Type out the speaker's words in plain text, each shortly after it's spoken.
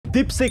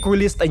DeepSeek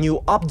released a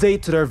new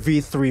update to their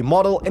V3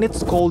 model and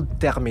it's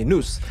called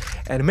Terminus.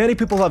 And many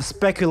people have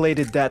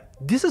speculated that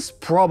this is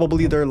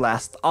probably their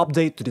last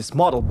update to this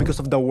model because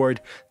of the word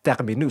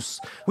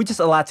terminus, which is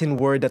a Latin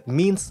word that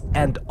means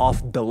end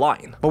of the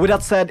line. But with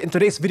that said, in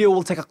today's video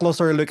we'll take a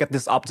closer look at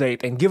this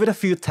update and give it a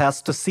few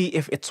tests to see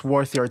if it's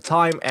worth your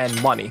time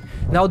and money.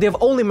 Now they've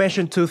only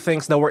mentioned two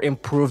things that were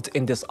improved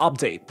in this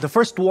update. The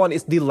first one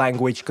is the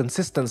language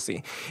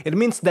consistency. It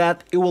means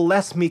that it will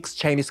less mix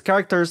Chinese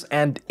characters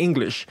and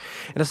English.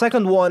 And the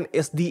second one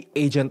is the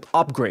agent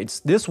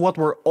upgrades. This is what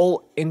we're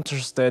all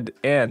interested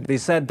in. They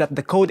said that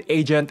the code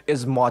agent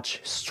is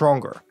much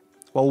stronger.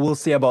 Well, we'll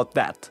see about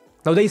that.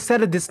 Now they said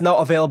that it's now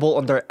available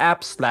on their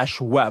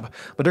app/web,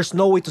 but there's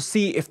no way to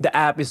see if the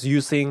app is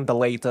using the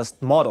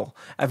latest model.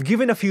 I've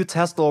given a few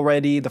tests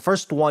already. The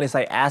first one is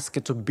I asked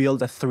it to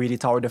build a 3D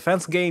tower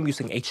defense game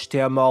using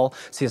HTML,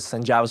 CSS,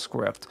 and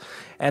JavaScript.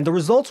 And the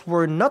results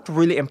were not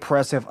really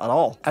impressive at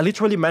all. I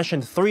literally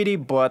mentioned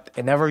 3D, but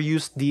I never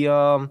used the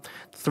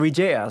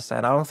 3JS,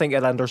 and I don't think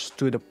it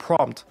understood the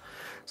prompt.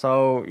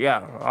 So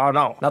yeah, I don't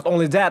know. Not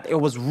only that,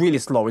 it was really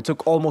slow. It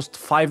took almost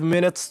 5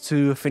 minutes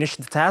to finish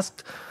the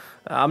task.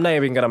 I'm not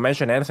even gonna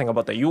mention anything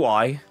about the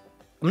UI.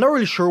 I'm not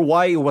really sure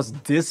why it was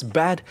this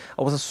bad.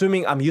 I was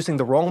assuming I'm using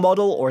the wrong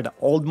model or the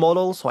old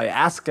model, so I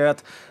asked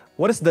it,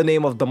 what is the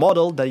name of the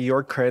model that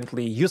you're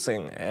currently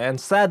using? And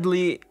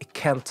sadly, it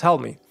can't tell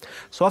me.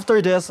 So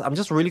after this, I'm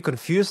just really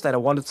confused and I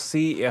wanted to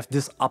see if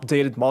this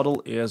updated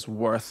model is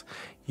worth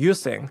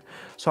using.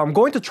 So I'm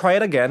going to try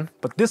it again,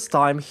 but this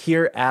time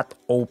here at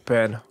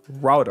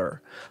OpenRouter.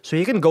 So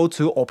you can go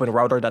to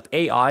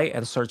openrouter.ai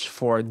and search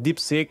for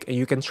DeepSeek and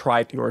you can try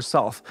it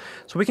yourself.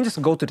 So we can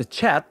just go to the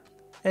chat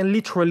and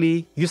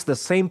literally use the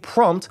same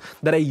prompt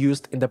that I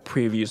used in the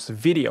previous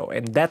video,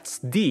 and that's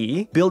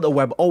the build a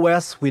web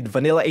OS with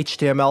vanilla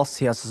HTML,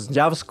 CSS, and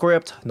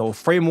JavaScript, no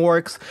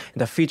frameworks,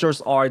 and the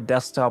features are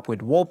desktop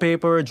with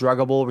wallpaper,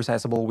 draggable,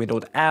 resizable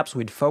windowed apps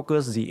with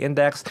focus,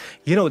 z-index,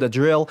 you know the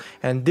drill,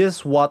 and this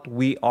is what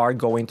we are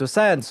going to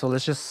send, so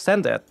let's just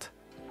send it.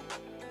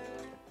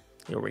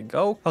 Here we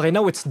go. Okay,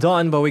 now it's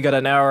done, but we got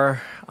an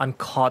error.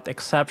 Uncaught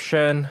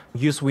exception.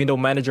 Use window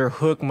manager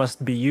hook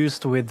must be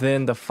used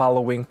within the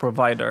following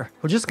provider.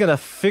 We're just gonna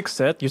fix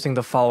it using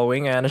the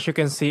following, and as you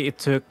can see, it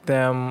took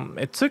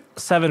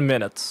 7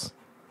 minutes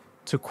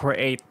to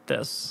create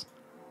this.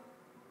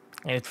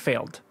 And it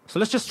failed. So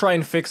let's just try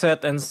and fix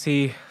it and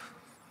see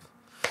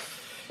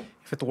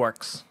if it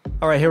works.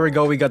 All right, here we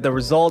go. We got the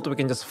result. We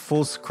can just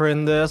full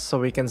screen this so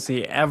we can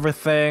see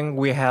everything.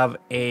 We have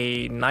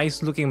a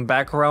nice looking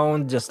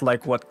background, just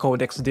like what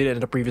Codex did in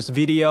the previous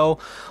video.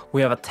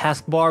 We have a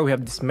taskbar. We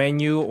have this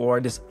menu or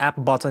this app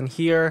button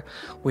here.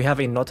 We have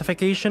a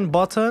notification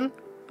button.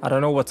 I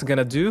don't know what's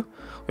gonna do.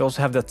 We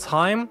also have the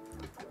time.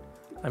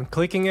 I'm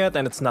clicking it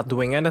and it's not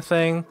doing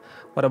anything.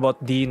 What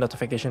about the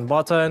notification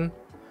button?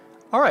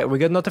 Alright, we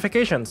get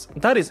notifications.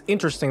 That is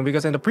interesting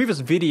because in the previous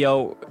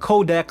video,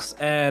 Codex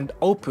and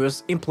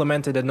Opus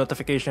implemented the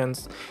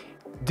notifications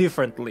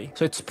differently.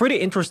 So it's pretty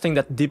interesting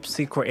that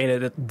DeepSeek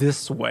created it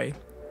this way.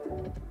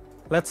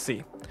 Let's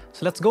see.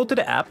 So let's go to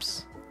the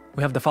apps.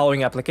 We have the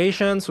following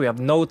applications. We have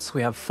notes,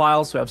 we have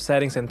files, we have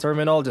settings and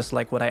terminal, just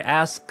like what I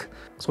asked.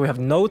 So we have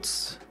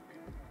notes.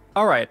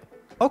 Alright,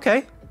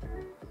 okay.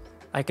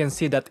 I can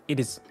see that it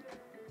is...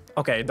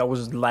 Okay, that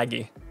was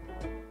laggy.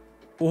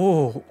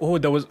 Oh,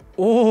 that was...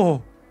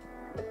 Oh!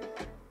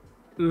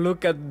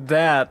 Look at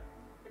that.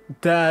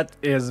 That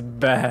is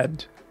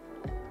bad.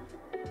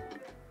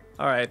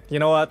 Alright, you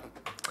know what?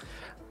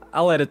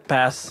 I'll let it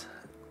pass.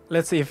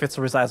 Let's see if it's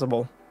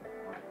resizable.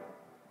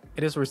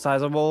 It is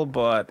resizable,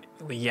 but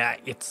yeah,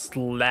 it's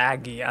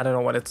laggy. I don't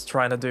know what it's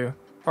trying to do.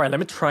 Alright, let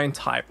me try and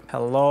type.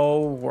 Hello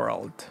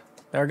world.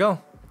 There we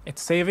go.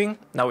 It's saving.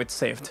 Now it's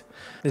saved.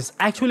 This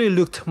actually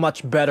looked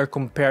much better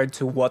compared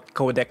to what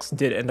Codex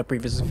did in the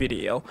previous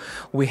video.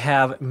 We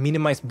have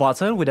minimize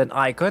button with an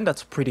icon.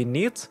 That's pretty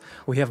neat.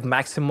 We have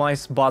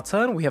maximize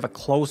button. We have a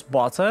close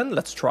button.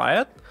 Let's try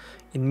it.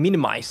 In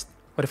minimized.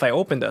 What if I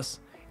open this?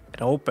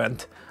 It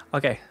opened.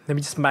 Okay, let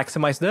me just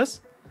maximize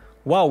this.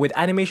 Wow, with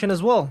animation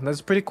as well.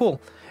 That's pretty cool.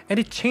 And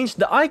it changed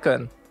the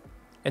icon.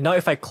 And now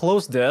if I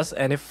close this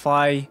and if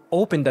I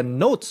open the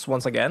notes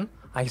once again,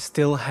 I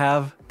still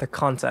have the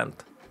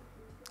content.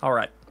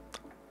 Alright,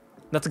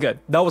 that's good.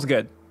 That was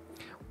good.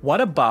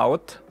 What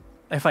about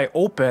if I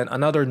open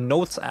another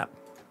notes app?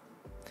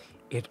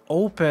 It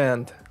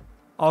opened.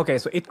 Okay,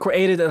 so it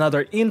created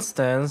another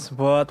instance,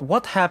 but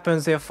what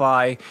happens if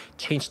I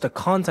change the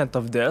content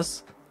of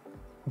this?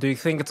 Do you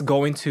think it's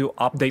going to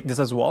update this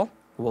as well?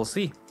 We'll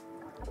see.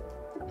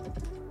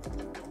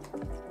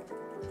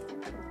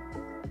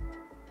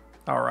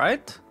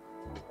 Alright.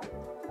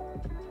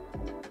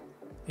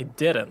 It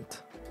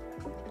didn't.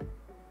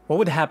 What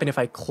would happen if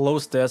I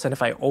close this and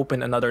if I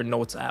open another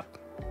notes app?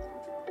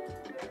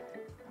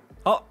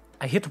 Oh,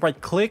 I hit right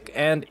click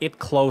and it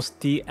closed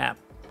the app.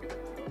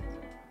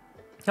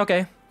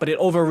 Okay, but it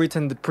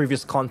overwritten the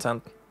previous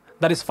content.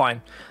 That is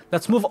fine.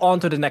 Let's move on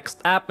to the next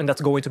app and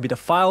that's going to be the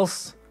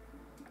files.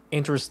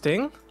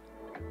 Interesting.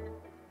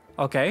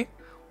 Okay,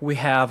 we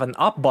have an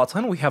up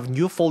button, we have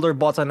new folder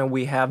button, and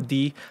we have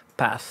the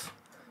path.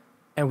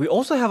 And we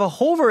also have a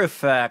hover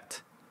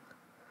effect.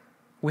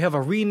 We have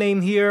a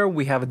rename here,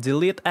 we have a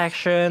delete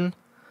action.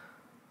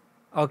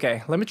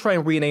 Okay, let me try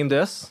and rename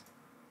this.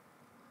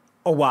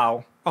 Oh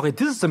wow. Okay,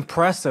 this is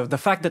impressive. The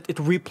fact that it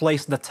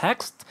replaced the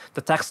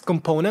text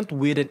component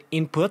with an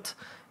input,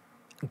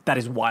 that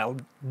is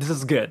wild. This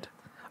is good.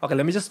 Okay,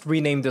 let me just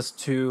rename this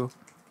to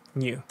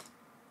new.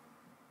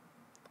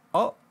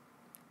 Oh,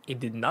 it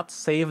did not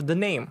save the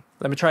name.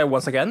 Let me try it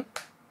once again.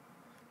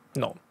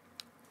 No,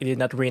 it did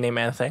not rename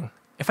anything.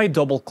 If I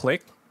double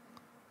click,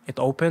 it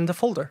opened the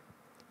folder.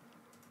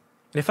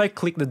 And if I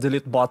click the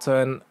delete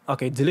button,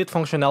 okay, delete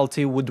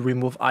functionality would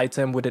remove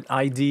item with an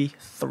ID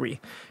 3.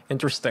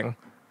 Interesting.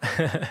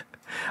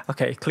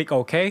 Okay, click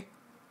OK.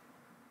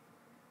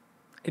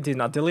 It did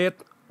not delete.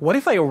 What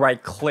if I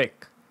right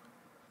click?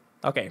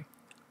 Okay,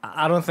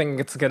 I don't think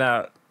it's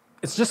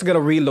just gonna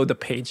reload the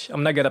page.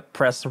 I'm not gonna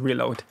press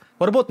reload.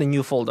 What about the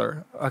new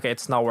folder? Okay,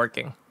 it's not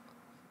working.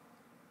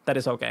 That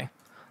is okay.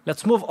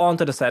 Let's move on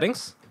to the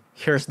settings.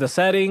 Here's the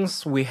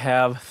settings. We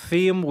have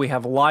theme, we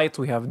have light,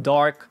 we have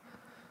dark.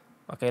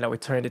 Okay, now we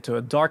turned it to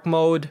a dark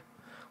mode.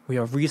 We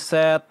have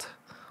reset.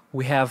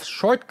 We have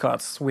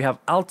shortcuts. We have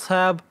Alt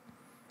Tab.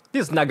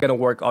 This is not gonna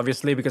work,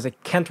 obviously, because I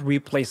can't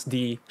replace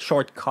the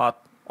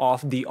shortcut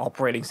of the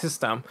operating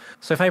system.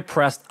 So if I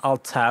press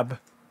Alt Tab,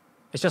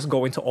 it's just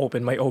going to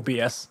open my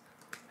OBS.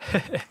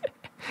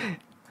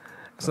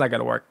 It's not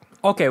gonna work.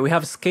 Okay, we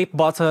have escape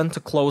button to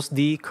close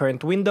the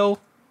current window.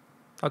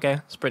 Okay,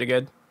 it's pretty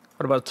good.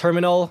 What about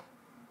terminal?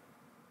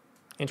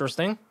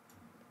 Interesting.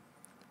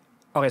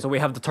 Okay, so we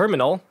have the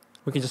terminal.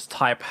 We can just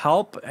type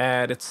help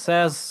and it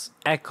says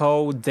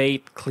echo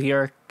date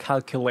clear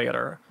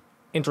calculator.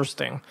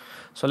 Interesting.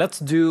 So let's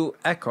do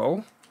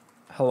echo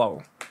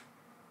hello.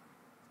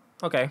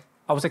 Okay,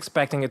 I was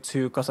expecting it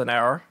to cause an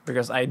error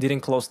because I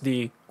didn't close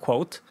the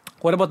quote.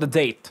 What about the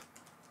date?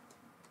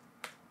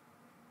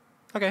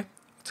 Okay,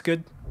 it's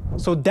good.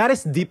 So that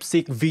is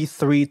DeepSeek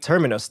V3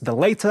 Terminus, the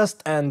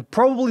latest and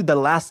probably the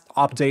last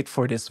update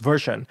for this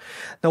version.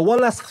 Now, one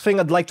last thing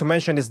I'd like to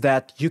mention is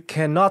that you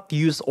cannot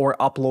use or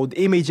upload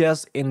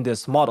images in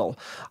this model.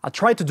 I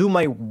tried to do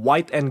my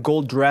white and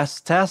gold dress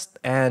test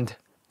and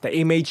the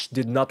image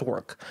did not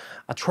work.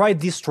 I tried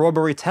the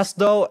strawberry test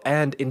though,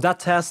 and in that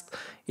test,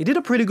 it did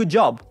a pretty good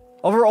job.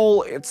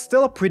 Overall, it's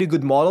still a pretty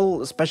good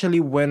model, especially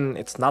when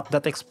it's not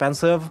that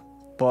expensive.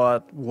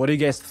 But what do you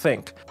guys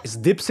think? Is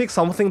DeepSeek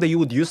something that you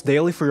would use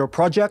daily for your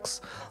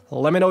projects?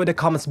 Let me know in the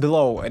comments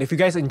below. And if you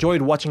guys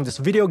enjoyed watching this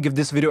video, give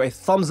this video a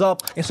thumbs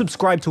up and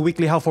subscribe to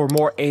Weekly How for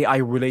more AI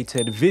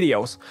related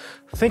videos.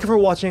 Thank you for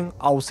watching.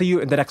 I will see you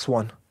in the next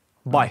one.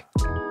 Bye.